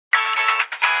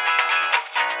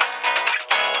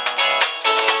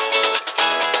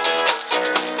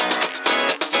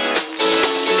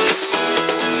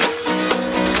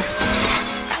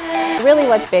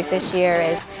what's big this year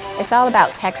is it's all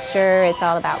about texture, it's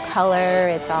all about color,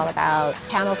 it's all about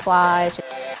camouflage.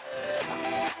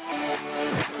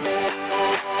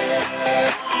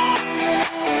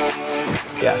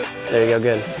 Yeah, there you go,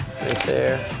 good. Right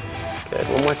there. Good,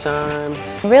 one more time.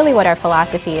 Really what our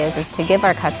philosophy is to give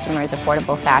our customers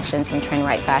affordable fashions and trend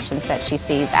right fashions that she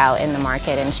sees out in the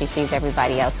market and she sees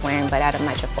everybody else wearing, but at a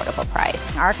much affordable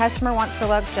price. Our customer wants to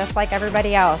look just like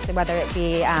everybody else, whether it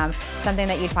be something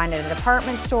that you'd find at a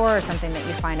department store or something that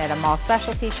you'd find at a mall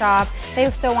specialty shop. They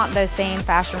still want those same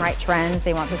fashion right trends,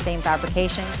 they want the same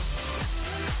fabrication.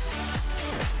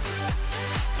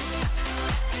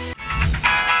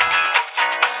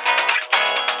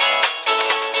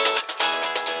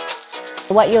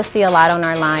 What you'll see a lot on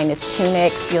our line is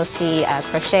tunics, you'll see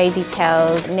crochet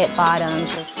details, knit bottoms.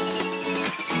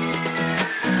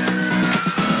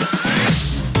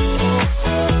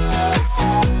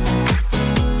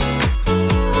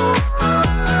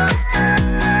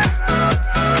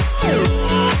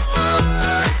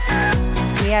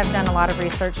 We have done a lot of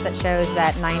research that shows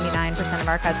that 99% of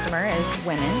our customer is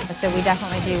women. So we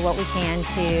definitely do what we can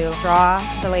to draw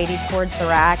the lady towards the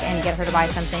rack and get her to buy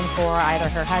something for either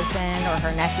her husband or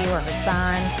her nephew or her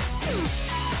son.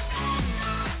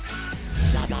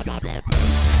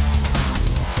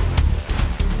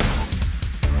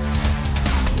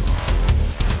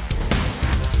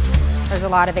 There's a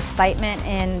lot of excitement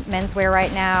in menswear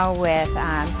right now with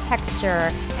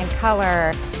texture and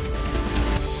color.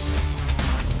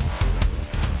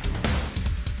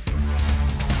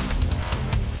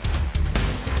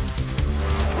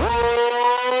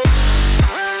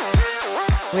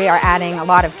 We are adding a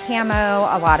lot of camo,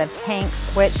 a lot of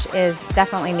tanks, which is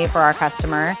definitely new for our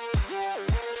customer.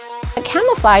 The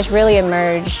camouflage really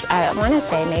emerged, I want to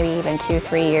say maybe even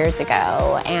 2-3 years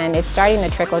ago, and it's starting to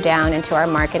trickle down into our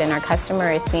market and our customer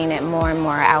is seeing it more and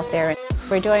more out there.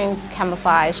 We're doing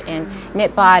camouflage in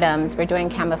knit bottoms, we're doing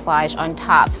camouflage on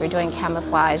tops, we're doing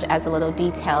camouflage as a little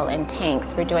detail in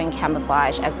tanks, we're doing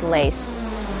camouflage as lace.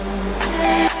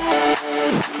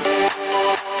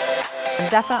 I'm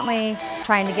definitely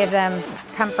trying to give them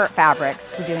comfort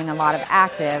fabrics. We're doing a lot of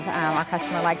active. Our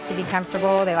customer likes to be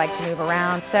comfortable, they like to move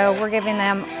around, so we're giving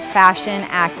them fashion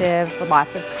active with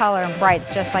lots of color and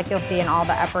brights, just like you'll see in all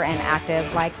the upper end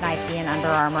active like Nike and Under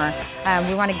Armour.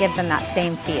 We want to give them that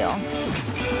same feel.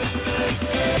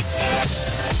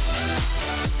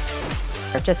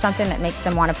 Just something that makes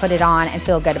them want to put it on and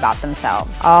feel good about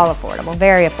themselves. All affordable,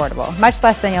 very affordable, much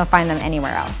less than you'll find them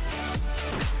anywhere else.